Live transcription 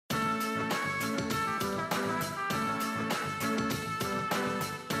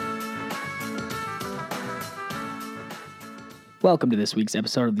Welcome to this week's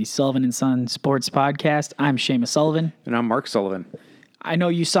episode of the Sullivan and Son Sports Podcast. I'm Seamus Sullivan. And I'm Mark Sullivan. I know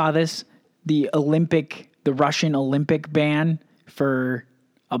you saw this, the Russian Olympic ban for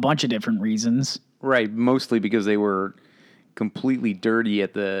a bunch of different reasons. Right, mostly because they were completely dirty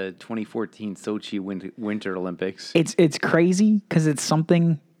at the 2014 Sochi Winter Olympics. It's crazy because it's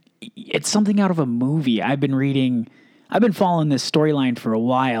something out of a movie. I've been following this storyline for a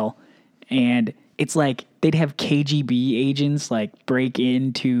while, and it's like they'd have KGB agents like break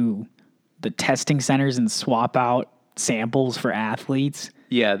into the testing centers and swap out samples for athletes.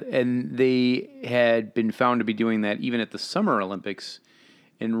 Yeah, and they had been found to be doing that even at the Summer Olympics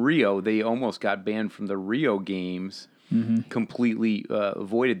in Rio. They almost got banned from the Rio Games, completely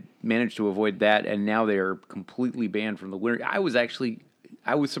managed to avoid that, and now they are completely banned from the Winter. I was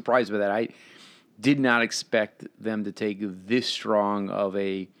surprised by that. I did not expect them to take this strong of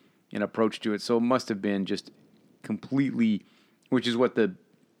an approach to it. So it must have been just completely, which is what the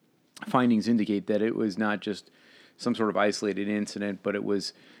findings indicate, that it was not just some sort of isolated incident, but it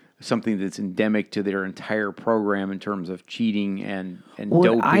was something that's endemic to their entire program in terms of cheating and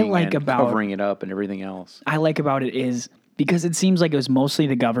doping and covering it up and everything else. I like about it is because it seems like it was mostly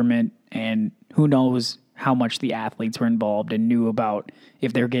the government, and who knows how much the athletes were involved and knew about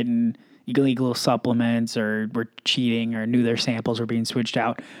if they're getting illegal supplements or were cheating or knew their samples were being switched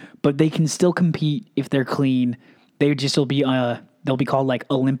out. But they can still compete if they're clean. They'll be called like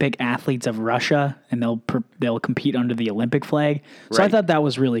Olympic athletes of Russia, and they'll compete under the Olympic flag. So right. I thought that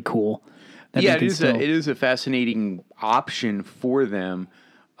was really cool. Yeah, it is a fascinating option for them.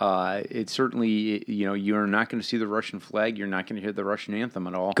 It's certainly, you're not going to see the Russian flag. You're not going to hear the Russian anthem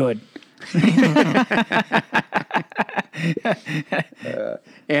at all. Good.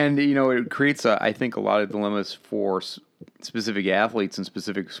 And, it creates, I think, a lot of dilemmas for specific athletes in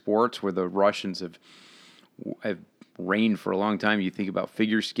specific sports where the Russians have reigned for a long time. You think about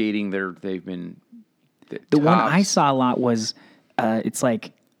figure skating. They've been the one I saw a lot was it's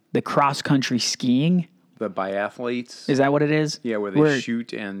like the cross-country skiing. The biathletes. Is that what it is? Yeah, where they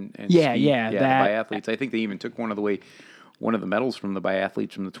shoot and yeah, ski. Yeah, the biathletes. I think they even took one of the medals from the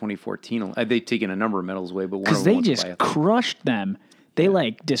biathletes from the 2014. They've taken a number of medals away, but one of them was because they just crushed them. They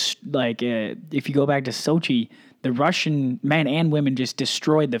if you go back to Sochi, the Russian men and women just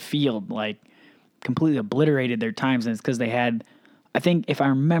destroyed the field, like completely obliterated their times, and it's because they had, I think, if I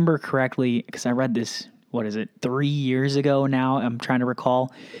remember correctly, because I read this, 3 years ago now, I'm trying to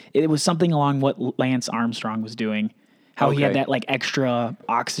recall, it was something along what Lance Armstrong was doing, how he had that like extra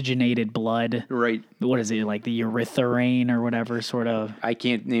oxygenated blood. Right. What is it, like the erythraine or whatever sort of? I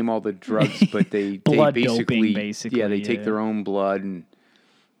can't name all the drugs, but they doping, basically. Yeah, they take their own blood and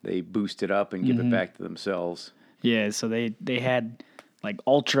they boost it up and give it back to themselves. Yeah, so they had like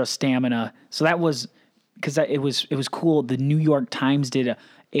ultra stamina. So that was because it was cool. The New York Times did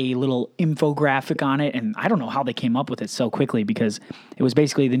a little infographic on it, and I don't know how they came up with it so quickly, because it was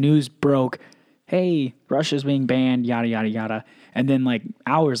basically the news broke, hey, Russia's being banned, yada, yada, yada. And then like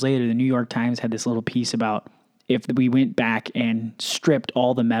hours later, the New York Times had this little piece about if we went back and stripped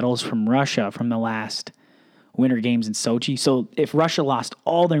all the medals from Russia from the last Winter Games in Sochi. So if Russia lost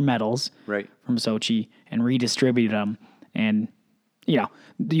all their medals from Sochi and redistributed them, and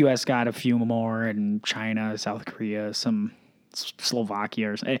the U.S. got a few more, and China, South Korea, some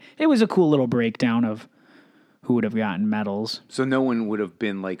Slovakia. It was a cool little breakdown of who would have gotten medals. So no one would have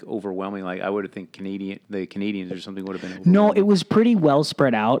been like overwhelming. Like I would have think the Canadians or something would have been overwhelming. No, it was pretty well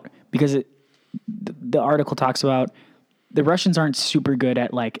spread out, because the article talks about the Russians aren't super good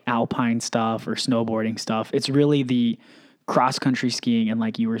at like alpine stuff or snowboarding stuff. It's really the cross-country skiing and,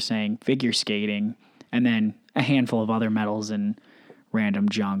 like you were saying, figure skating, and then a handful of other medals and random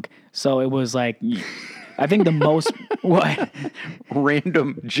junk. So it was like, I think the most what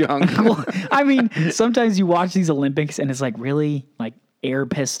random junk. Well, I mean, sometimes you watch these Olympics and it's like really like air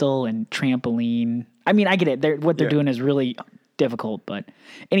pistol and trampoline. I mean, I get it. What they're doing is really difficult, but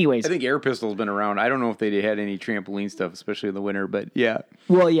anyways, I think air pistol's been around. I don't know if they had any trampoline stuff, especially in the winter, but yeah.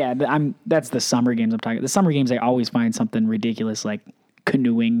 Well, yeah, that's the Summer Games I'm talking. The Summer Games, I always find something ridiculous like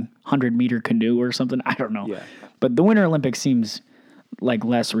canoeing, 100-meter canoe or something. I don't know. Yeah. But the Winter Olympics seems like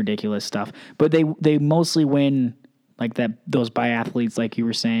less ridiculous stuff. But they mostly win like those biathletes, like you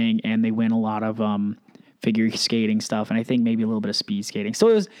were saying, and they win a lot of figure skating stuff, and I think maybe a little bit of speed skating. So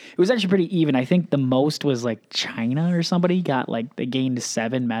it was actually pretty even. I think the most was like China or somebody got like, they gained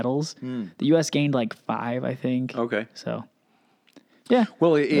 7 medals. The U.S. gained like 5, I think. Okay. So yeah.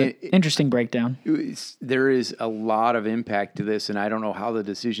 Well, interesting breakdown. There is a lot of impact to this, and I don't know how the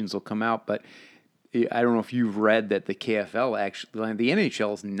decisions will come out, but I don't know if you've read that the KFL actually, the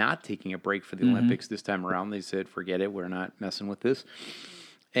NHL is not taking a break for the Olympics this time around. They said, forget it, we're not messing with this.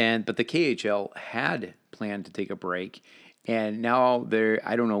 But the KHL had planned to take a break, and now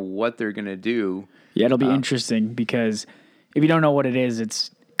I don't know what they're going to do. Yeah, it'll be interesting because if you don't know what it is,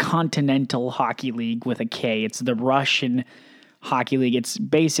 it's Continental Hockey League with a K. It's the Russian Hockey League. It's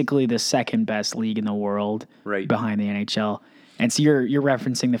basically the second best league in the world, Right. behind the NHL. And so you're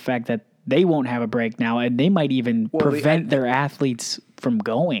referencing the fact that they won't have a break now, and they might even prevent their athletes from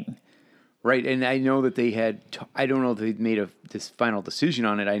going. Right, and I know that they had. I don't know if they've made this final decision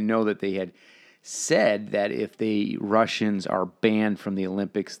on it. I know that they had said that if the Russians are banned from the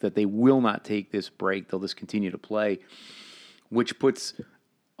Olympics, that they will not take this break. They'll just continue to play, which puts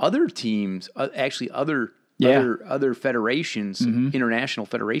other teams, actually other federations, international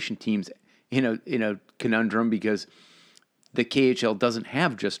federation teams, in a conundrum because the KHL doesn't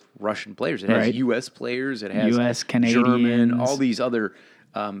have just Russian players. It has U.S. players. It has U.S., German, Canadians. all these other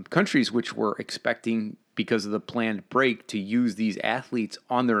countries which were expecting, because of the planned break, to use these athletes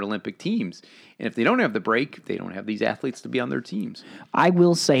on their Olympic teams. And if they don't have the break, they don't have these athletes to be on their teams. I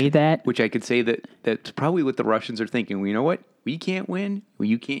will say that. Which I could say that's probably what the Russians are thinking. Well, you know what? We can't win. Well,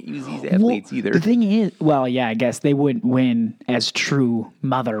 you can't use these athletes either. The thing is, I guess they wouldn't win as true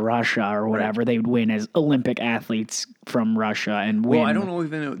Mother Russia or whatever. They would win as Olympic athletes from Russia and win. Well, I don't know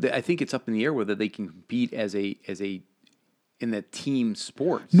even. I think it's up in the air whether they can compete as a in the team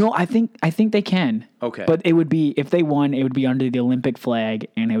sports. No, I think they can. Okay. But it would be, if they won, it would be under the Olympic flag,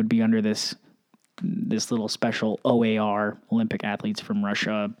 and it would be under this little special OAR, Olympic Athletes from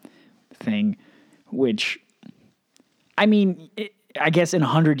Russia thing, which, I mean, I guess in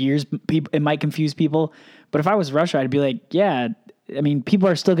 100 years, it might confuse people. But if I was Russia, I'd be like, yeah, I mean, people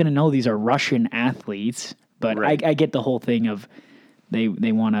are still going to know these are Russian athletes. But Right. I get the whole thing of they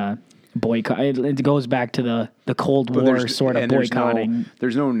want to boycott. It goes back to the Cold War sort of boycotting.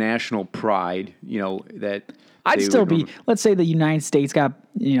 There's no national pride, that I'd they still would be, normally- let's say the United States got,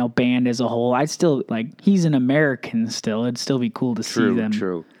 banned as a whole. I'd still, he's an American still. It'd still be cool to see them.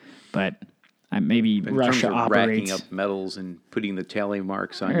 True. But maybe In Russia terms of operates. racking up medals and putting the tally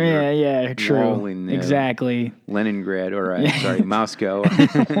marks on Yeah, your yeah, true. wall in Exactly. Leningrad, Moscow.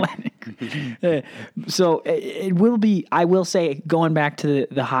 So it will be, I will say, going back to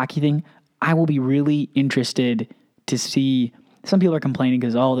the hockey thing, I will be really interested to see. Some people are complaining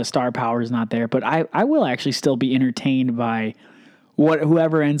because, the star power is not there, but I will actually still be entertained by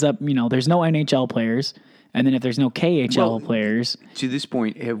whoever ends up, there's no NHL players, and then if there's no KHL players. To this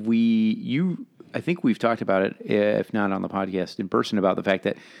point, I think we've talked about it, if not on the podcast, in person, about the fact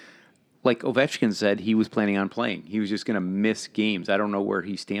that, like Ovechkin said, he was planning on playing. He was just going to miss games. I don't know where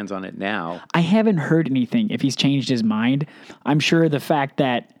he stands on it now. I haven't heard anything if he's changed his mind. I'm sure the fact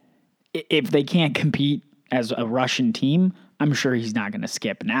that if they can't compete as a Russian team, I'm sure he's not going to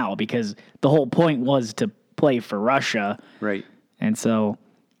skip now, because the whole point was to play for Russia. Right. And so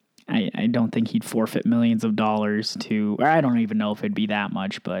I don't think he'd forfeit millions of dollars or I don't even know if it'd be that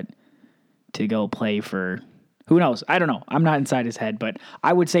much, but to go play for, who knows? I don't know. I'm not inside his head, but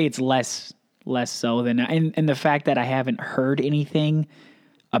I would say it's less so than, and the fact that I haven't heard anything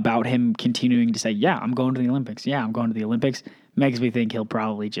about him continuing to say, yeah, I'm going to the Olympics. Yeah, I'm going to the Olympics, makes me think he'll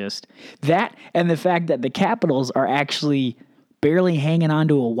probably just that. And the fact that the Capitals are actually barely hanging on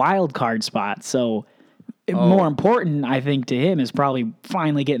to a wild card spot. So more important, I think, to him is probably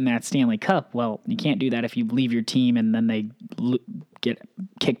finally getting that Stanley Cup. Well, you can't do that if you leave your team and then they get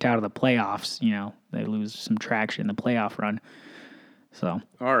kicked out of the playoffs. They lose some traction in the playoff run. So,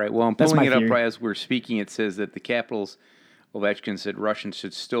 all right. Well, I'm That's pulling my it up theory. right as we're speaking. It says that the Capitals, Ovechkin said Russians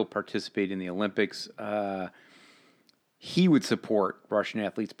should still participate in the Olympics. He would support Russian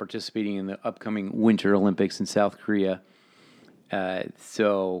athletes participating in the upcoming Winter Olympics in South Korea. It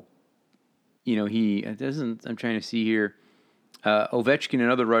doesn't, I'm trying to see here. Ovechkin and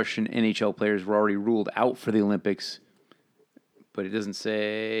other Russian NHL players were already ruled out for the Olympics, but it doesn't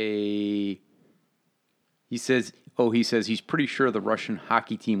say. He says he's pretty sure the Russian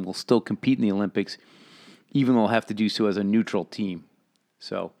hockey team will still compete in the Olympics, even though they'll have to do so as a neutral team.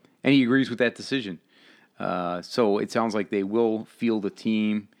 So, and he agrees with that decision. So it sounds like they will field a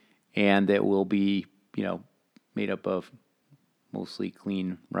team, and that will be, made up of mostly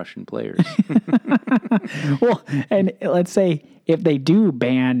clean Russian players. well, and let's say if they do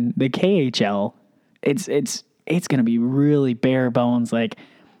ban the KHL, it's going to be really bare bones. Like,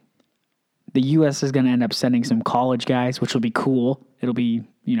 the U.S. is going to end up sending some college guys, which will be cool. It'll be,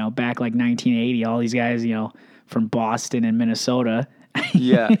 back like 1980, all these guys, from Boston and Minnesota,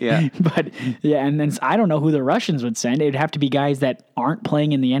 Yeah, yeah. But yeah, and then I don't know who the Russians would send. It'd have to be guys that aren't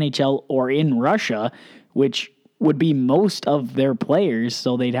playing in the NHL or in Russia, which would be most of their players.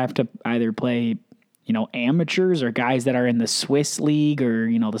 So they'd have to either play, amateurs or guys that are in the Swiss league or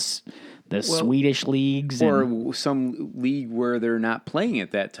the Swedish leagues or some league where they're not playing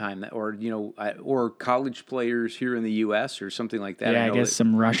at that time, or college players here in the U.S. or something like that. Yeah, I guess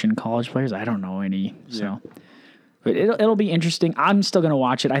some Russian college players. I don't know any. So, but it'll be interesting. I'm still gonna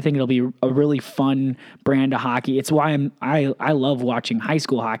watch it. I think it'll be a really fun brand of hockey. It's why I love watching high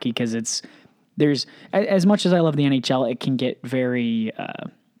school hockey because there's as much as I love the NHL, it can get very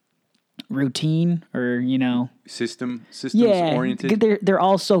routine or systems yeah, oriented. They're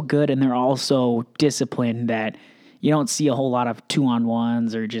all so good and they're all so disciplined that you don't see a whole lot of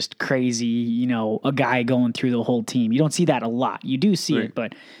 2-on-1s or just crazy, a guy going through the whole team. You don't see that a lot. You do see it,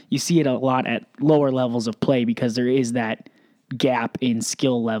 but you see it a lot at lower levels of play because there is that gap in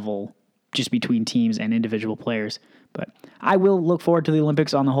skill level just between teams and individual players. But I will look forward to the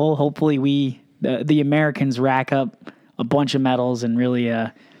Olympics on the whole. Hopefully the Americans rack up a bunch of medals and really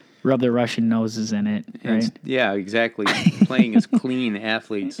rub their Russian noses in it, right? Yeah, exactly. Playing as clean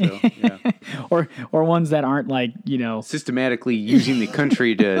athletes, so yeah. or ones that aren't like systematically using the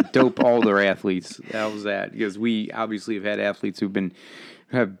country to dope all their athletes. How's that? Because we obviously have had athletes have been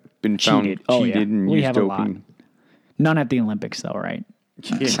found cheated and we used have doping. A lot. None at the Olympics, though, right?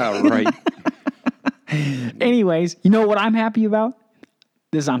 Yeah, right. Anyways, you know what I'm happy about?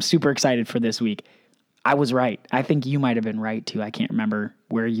 I'm super excited for this week. I was right. I think you might have been right, too. I can't remember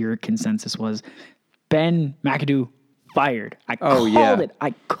where your consensus was. Ben McAdoo fired. I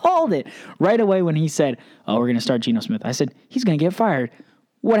called it right away when he said, we're going to start Geno Smith. I said, he's going to get fired.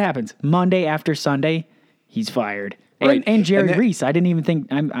 What happens? Monday after Sunday, he's fired. Right. And Jerry Reese. I didn't even think,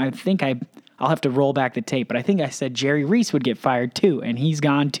 I'll have to roll back the tape, but I think I said Jerry Reese would get fired, too, and he's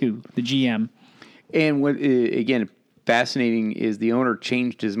gone, too, the GM. And what, again, fascinating is the owner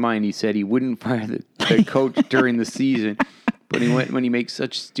changed his mind. He said he wouldn't fire the coach during the season, but when he makes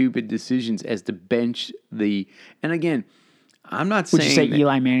such stupid decisions as to bench the. And again, I'm not saying. Would you say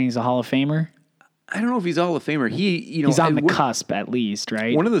Eli Manning's a Hall of Famer? I don't know if he's a Hall of Famer. He's on the cusp at least,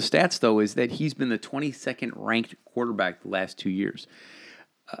 right? One of the stats though is that he's been the 22nd ranked quarterback the last 2 years.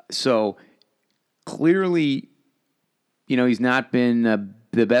 So clearly, he's not been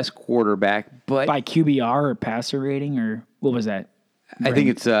the best quarterback, but by QBR or passer rating or what was that? I think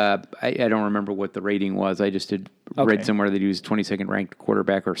it's I don't remember what the rating was. I just read somewhere that he was 22nd ranked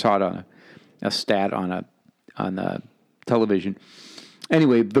quarterback or saw it on a stat on television.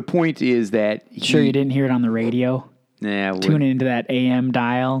 Anyway, the point is that sure you didn't hear it on the radio. Nah, tune into that AM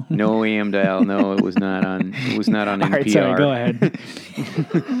dial. No AM dial. No, it was not on. It was not on All NPR. All right, sorry, go ahead.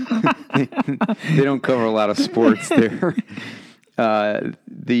 They don't cover a lot of sports there.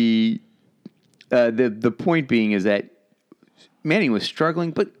 The point being is that Manning was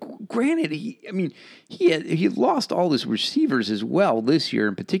struggling, but granted, he had lost all his receivers as well this year.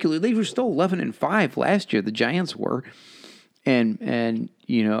 In particular, they were still 11-5 last year. The Giants were, and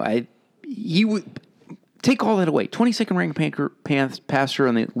he would take all that away. 22nd ranked passer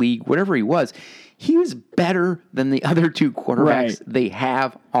in the league, whatever he was. He was better than the other two quarterbacks they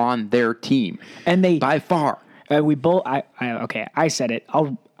have on their team, and they by far. We both. I said it.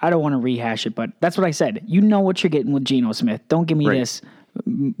 I don't want to rehash it, but that's what I said. You know what you're getting with Geno Smith. Don't give me this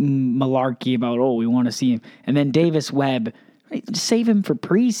malarkey about we want to see him. And then Davis Webb, save him for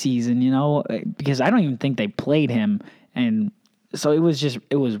preseason. Because I don't even think they played him, and so it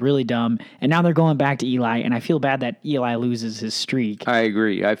was really dumb. And now they're going back to Eli, and I feel bad that Eli loses his streak. I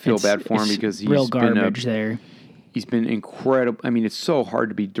agree. I feel bad for him because he's real garbage there. He's been incredible. I mean, it's so hard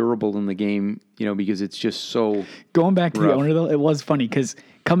to be durable in the game, because it's just so going back to rough. The owner, though, it was funny because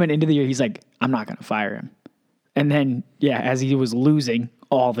coming into the year, he's like, I'm not going to fire him. And then, as he was losing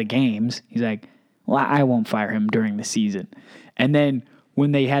all the games, he's like, well, I won't fire him during the season. And then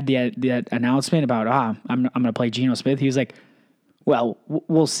when they had the announcement about, I'm going to play Geno Smith, he was like, well,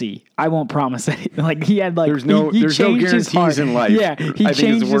 we'll see. I won't promise that. Like he had there's no guarantees in life. Yeah, he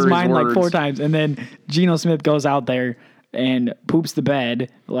changed his mind like 4 times, and then Geno Smith goes out there and poops the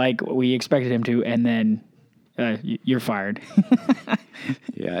bed like we expected him to, and then you're fired.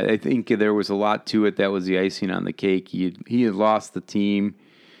 Yeah, I think there was a lot to it. That was the icing on the cake. He had lost the team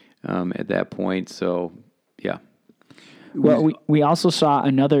at that point. So yeah. Well, we also saw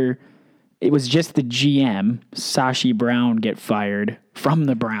another. It was just the GM, Sashi Brown, get fired from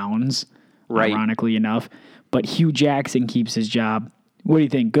the Browns, ironically enough. But Hugh Jackson keeps his job. What do you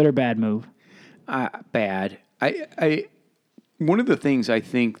think? Good or bad move? Bad. One of the things I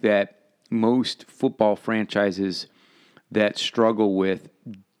think that most football franchises that struggle with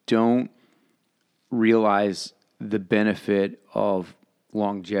don't realize the benefit of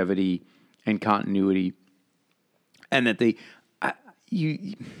longevity and continuity, and that the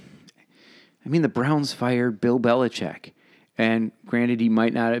Browns fired Bill Belichick, and granted, he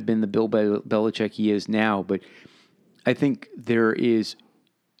might not have been the Bill Belichick he is now, but I think there is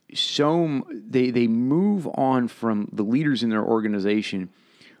they move on from the leaders in their organization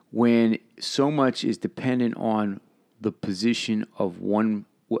when so much is dependent on the position of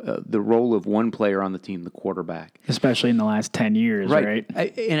the role of one player on the team, the quarterback. Especially in the last 10 years, right?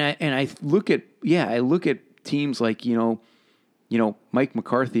 I look at teams like, Mike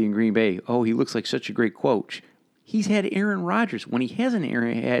McCarthy in Green Bay. Oh, he looks like such a great coach. He's had Aaron Rodgers. When he hasn't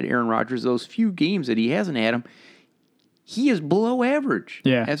had Aaron Rodgers, those few games that he hasn't had him, he is below average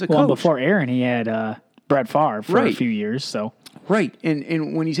as a coach. Well, before Aaron, he had Brett Favre for a few years. So right,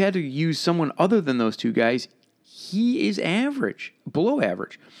 and when he's had to use someone other than those two guys, he is average, below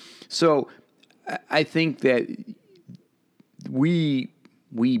average. So I think that we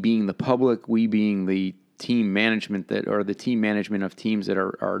being the public, we being the team management the team management of teams that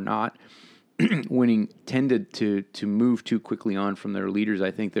are not winning, tended to move too quickly on from their leaders.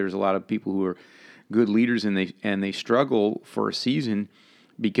 I think there's a lot of people who are good leaders and they struggle for a season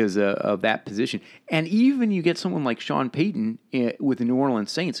because of that position. And even you get someone like Sean Payton with the New Orleans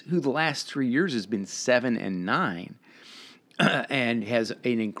Saints, who the last 3 years has been 7-9 and has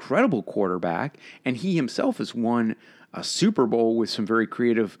an incredible quarterback. And he himself has won a Super Bowl with some very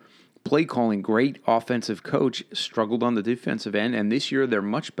creative play calling, great offensive coach, struggled on the defensive end. And this year they're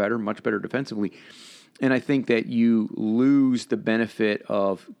much better defensively. And I think that you lose the benefit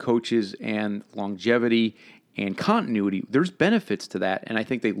of coaches and longevity and continuity. There's benefits to that, and I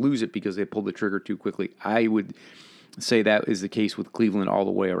think they lose it because they pull the trigger too quickly. I would say that is the case with Cleveland all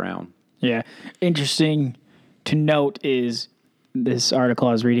the way around. Yeah. Interesting to note is this article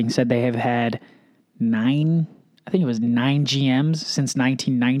I was reading said they have had 9 GMs since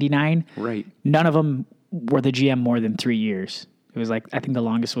 1999. Right. None of them were the GM more than 3 years. It was like, I think the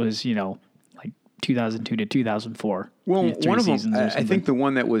longest was, 2002 to 2004. Well, one of them, I think the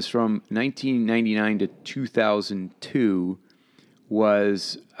one that was from 1999 to 2002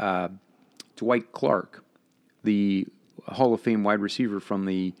 was Dwight Clark, the Hall of Fame wide receiver from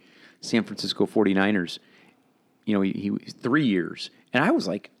the San Francisco 49ers. He was 3 years. And I was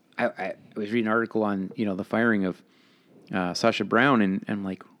like, I was reading an article on, the firing of Sasha Brown, and I'm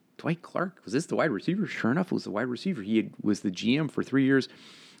like, Dwight Clark, was this the wide receiver? Sure enough, it was the wide receiver. He was the GM for 3 years.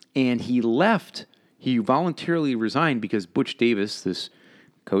 And he left. He voluntarily resigned because Butch Davis, this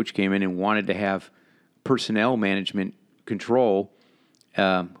coach, came in and wanted to have personnel management control,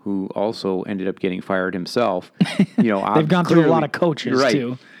 who also ended up getting fired himself. They've gone through a lot of coaches,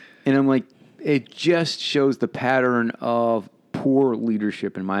 too. And I'm like, it just shows the pattern of poor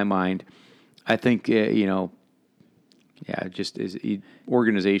leadership in my mind. I think, just as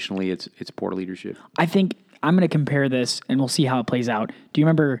organizationally, it's poor leadership. I think I'm going to compare this, and we'll see how it plays out. Do you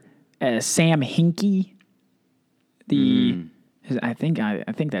remember Sam Hinkie? I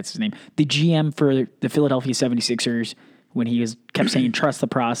think that's his name. The GM for the Philadelphia 76ers, when he kept saying trust the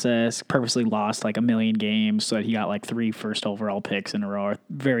process, purposely lost like 1 million games so that he got like 3 first overall picks in a row,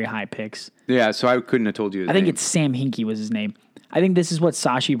 very high picks. Yeah, so I couldn't have told you his name. I think it's Sam Hinkie was his name. I think this is what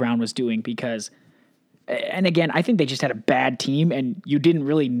Sashi Brown was doing because, and again, I think they just had a bad team, and you didn't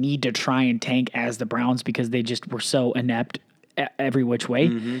really need to try and tank as the Browns because they just were so inept every which way.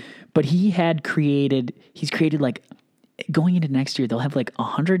 Mm-hmm. But he's created like, going into next year, they'll have like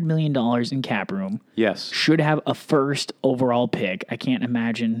 $100 million in cap room. Yes. Should have a first overall pick. I can't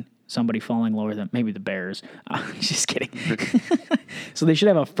imagine somebody falling lower than maybe the Bears. Just kidding. So they should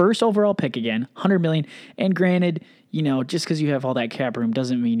have a first overall pick again, $100 million. And granted, just because you have all that cap room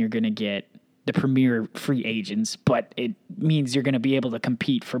doesn't mean you're going to get the premier free agents, but it means you're going to be able to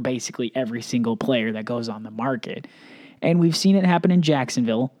compete for basically every single player that goes on the market. And we've seen it happen in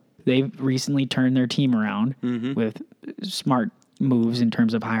Jacksonville. They've recently turned their team around with smart moves in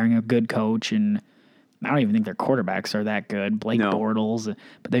terms of hiring a good coach, and I don't even think their quarterbacks are that good, Blake Bortles,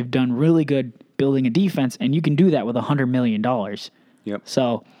 but they've done really good building a defense, and you can do that with $100 million. Yep.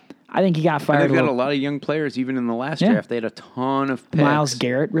 So I think he got fired. And they've got a lot of young players, even in the last draft. They had a ton of picks. Myles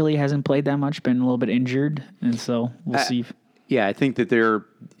Garrett really hasn't played that much, been a little bit injured, and so we'll see. Yeah, I think that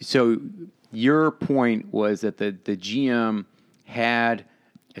so your point was that the GM had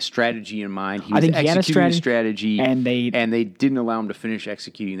a strategy in mind. He was executing a strategy, and they didn't allow him to finish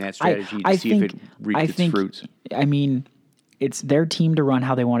executing that strategy to see if it reaped its fruits. I mean, it's their team to run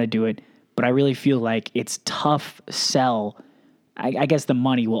how they want to do it, but I really feel like it's tough sell. I guess the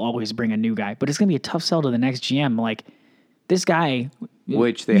money will always bring a new guy, but it's going to be a tough sell to the next GM. Like, this guy,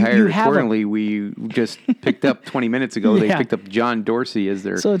 which they you hired have a- accordingly. We just picked up 20 minutes ago. They Yeah. picked up John Dorsey as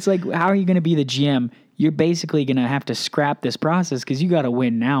their. So it's like, how are you going to be the GM? You're basically going to have to scrap this process because you got to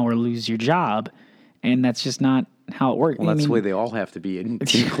win now or lose your job, and that's just not how it works. well, that's the way they all have to be in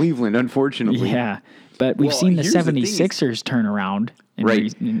Cleveland, unfortunately. Yeah, but we've Well, seen the here's the thing 76ers turn around.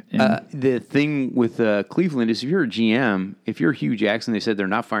 Right. The thing with Cleveland is if you're a GM, if you're Hugh Jackson, they said they're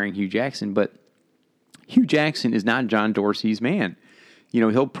not firing Hugh Jackson, but Hugh Jackson is not John Dorsey's man.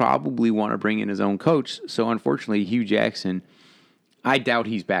 He'll probably want to bring in his own coach. So unfortunately, Hugh Jackson, I doubt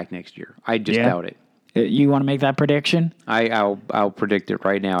he's back next year. I just doubt it. You want to make that prediction? I'll predict it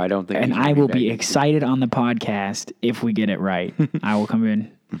right now. I don't think. And he's gonna I will back be next excited on the podcast if we get it right. I will come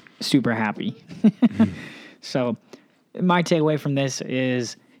in super happy. So my takeaway from this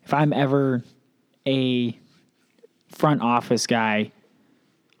is if I'm ever a front office guy,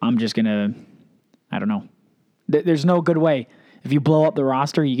 I'm just going to, I don't know. There's no good way. If you blow up the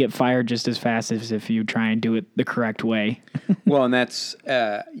roster, you get fired just as fast as if you try and do it the correct way. Well, and that's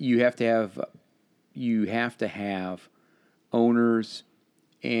you have to have owners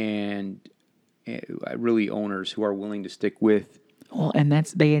and really owners who are willing to stick with Well, and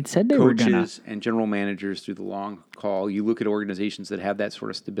they had said they were going to. coaches and general managers through the long haul. You look at organizations that have that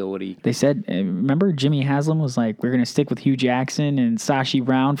sort of stability. They said, remember Jimmy Haslam was like, we're going to stick with Hugh Jackson and Sashi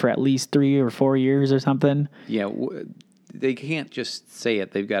Brown for at least 3 or 4 years or something. Yeah, they can't just say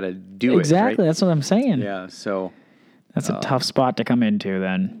it. They've got to do Exactly. it. Right? That's what I'm saying. Yeah, so That's a tough spot to come into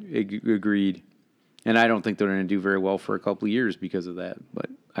then. agreed. And I don't think they're going to do very well for a couple of years because of that, but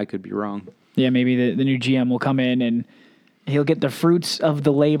I could be wrong. Yeah, maybe the new GM will come in and he'll get the fruits of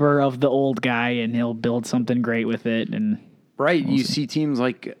the labor of the old guy and he'll build something great with it. And Right. You see teams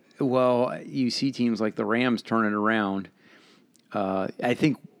like the Rams turn it around. I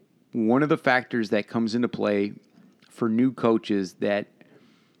think one of the factors that comes into play for new coaches that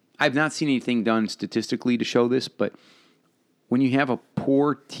I've not seen anything done statistically to show this, but when you have a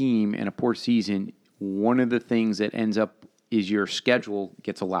poor team and a poor season, one of the things that ends up is your schedule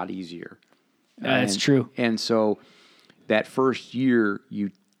gets a lot easier. that's true. And so that first year,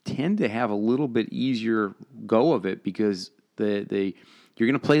 you tend to have a little bit easier go of it because you're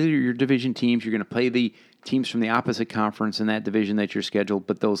going to play your division teams. You're going to play the teams from the opposite conference in that division that you're scheduled.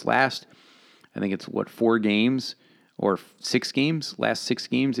 But those last, I think it's 4 games or 6 games, last 6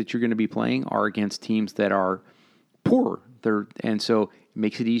 games that you're going to be playing are against teams that are poor. And so it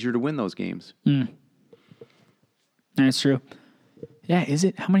makes it easier to win those games. That's true. Yeah,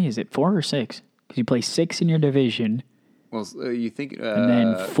 how many is it? 4 or 6? Because you play 6 in your division Well, you think... and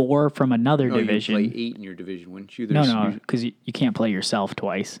then 4 from another division. You play 8 in your division, wouldn't you? No, because you can't play yourself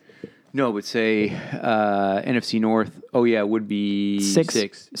twice. No, but say NFC North. Oh, yeah, it would be 6.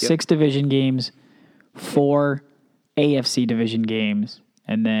 Yep. 6 division games, 4 AFC division games,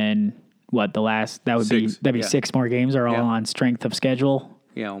 and then what? The last that'd be 6 more games are all on strength of schedule.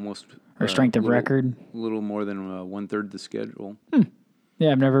 Yeah, almost. Or strength of record. A little more than 1/3 the schedule.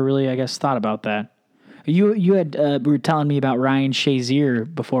 Yeah, I've never really, I guess, thought about that. You had were telling me about Ryan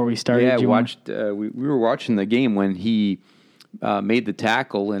Shazier before we started. Yeah, we were watching the game when he made the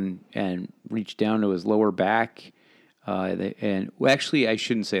tackle and reached down to his lower back. Actually, I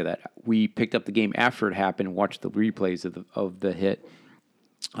shouldn't say that. We picked up the game after it happened and watched the replays of the hit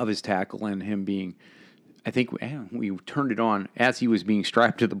of his tackle and him being. I think we turned it on as he was being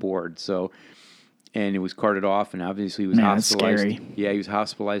strapped to the board. So, and it was carted off, and obviously he was hospitalized. That's scary. Yeah, he was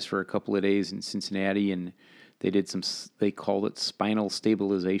hospitalized for a couple of days in Cincinnati, and they called it spinal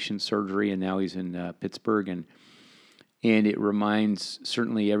stabilization surgery, and now he's in Pittsburgh, and it reminds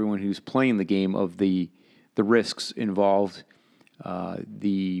certainly everyone who's playing the game of the risks involved.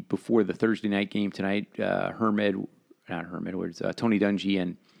 Before the Thursday night game tonight, Tony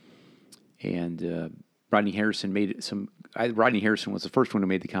Dungy and Rodney Harrison made some. Rodney Harrison was the first one who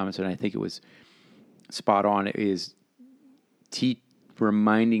made the comments, and I think it was spot on. It is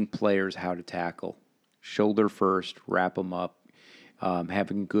reminding players how to tackle, shoulder first, wrap them up,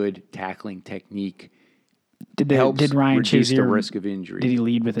 having good tackling technique. Did Ryan reduce the Shazier risk of injury? Did he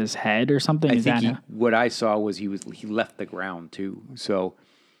lead with his head or something? I think what I saw was he left the ground too. So,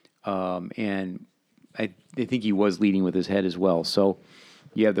 and I think he was leading with his head as well. So.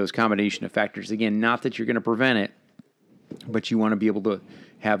 You have those combination of factors. Again, not that you're going to prevent it, but you want to be able to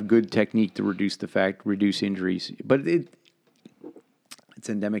have good technique to reduce injuries. But it's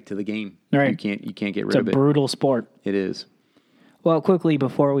endemic to the game. Right. You can't get rid of it. It's a brutal sport. It is. Well, quickly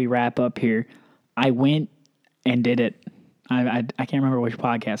before we wrap up here, I went and did it. I can't remember which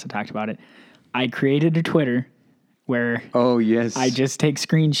podcast I talked about it. I created a Twitter where I just take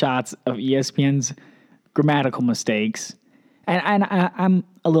screenshots of ESPN's grammatical mistakes. And I'm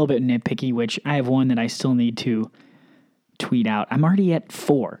a little bit nitpicky, which I have one that I still need to tweet out. I'm already at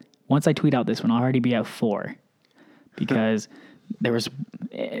 4. Once I tweet out this one, I'll already be at 4 because there was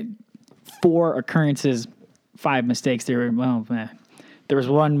 4 occurrences, 5 mistakes. There was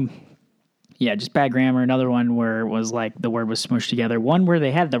one, just bad grammar. Another one where it was like the word was smushed together. One where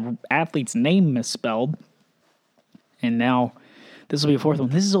they had the athlete's name misspelled. And now this will be a 4th one.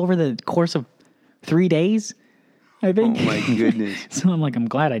 This is over the course of 3 days, I think. Oh my goodness! So I'm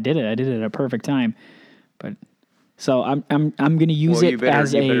glad I did it. I did it at a perfect time. But so I'm going to use it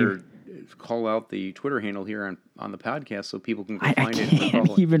as you better call out the Twitter handle here on the podcast so people can go find it. I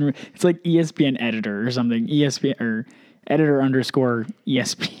can't even. It's like ESPN editor or something. ESPN or editor _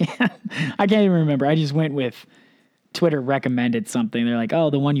 ESPN. I can't even remember. I just went with Twitter recommended something. They're like, oh,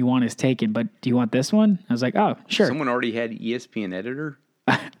 the one you want is taken, but do you want this one? I was like, oh, sure. Someone already had ESPN editor?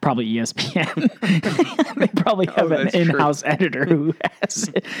 Probably ESPN. They probably have an in-house editor who has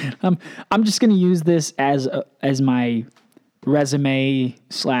it. I'm just going to use this as my resume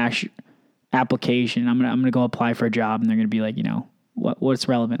 / application. I'm gonna go apply for a job, and they're gonna be like, what's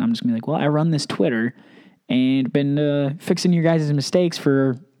relevant? I'm just gonna be like, well, I run this Twitter and been fixing your guys' mistakes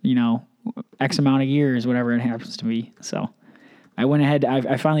for X amount of years, whatever it happens to be. So I went ahead.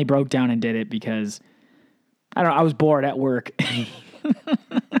 I finally broke down and did it because I was bored at work.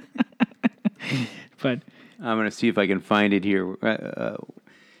 But I'm gonna see if I can find it here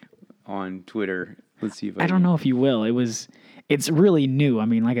on Twitter. Let's see if I don't know if you will. It's really new. I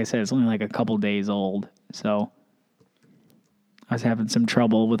mean, like I said, it's only like a couple days old. So I was having some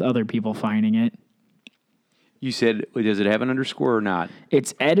trouble with other people finding it. You said, does it have an underscore or not?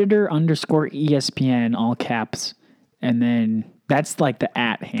 It's editor _ ESPN, all caps. And then that's like the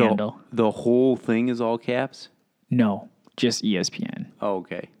 @ handle. The whole thing is all caps? No, just ESPN. Oh,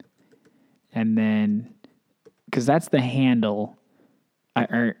 okay. And then, because that's the handle.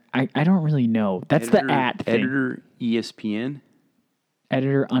 I don't really know. That's editor, the @ thing. Editor ESPN?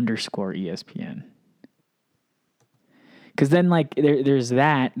 Editor _ ESPN. Because then, like, there's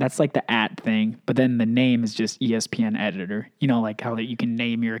that. That's like the @ thing. But then the name is just ESPN editor. Like how you can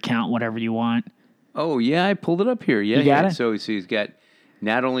name your account whatever you want. Oh, yeah, I pulled it up here. Yeah, you got it? So he's got,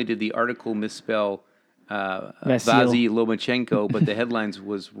 not only did the article misspell Vasyl Lomachenko, but the headline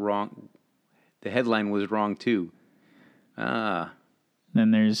was wrong. The headline was wrong, too.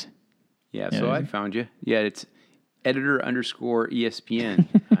 Then there's... Yeah, so I found you. Yeah, it's editor _ ESPN.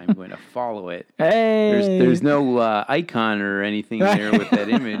 I'm going to follow it. Hey! There's no icon or anything there with that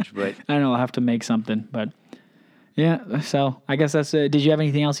image, but... I know, I'll have to make something, but... Yeah, so I guess that's it. Did you have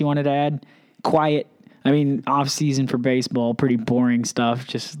anything else you wanted to add? Quiet. I mean, off-season for baseball, pretty boring stuff.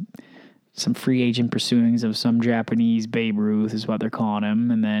 Just some free agent pursuings of some Japanese Babe Ruth is what they're calling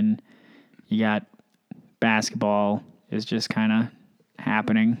him. And then you got basketball is just kind of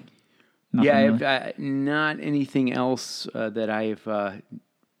happening. Nothing not anything else that I've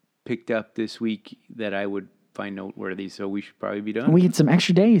picked up this week that I would find noteworthy, so we should probably be done. We had some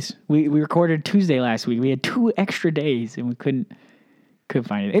extra days. We recorded Tuesday last week. We had 2 extra days, and we couldn't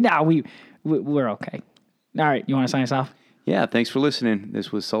find it. No, we're okay. All right, you want to sign us off? Yeah, thanks for listening.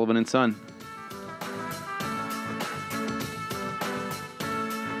 This was Sullivan and Son.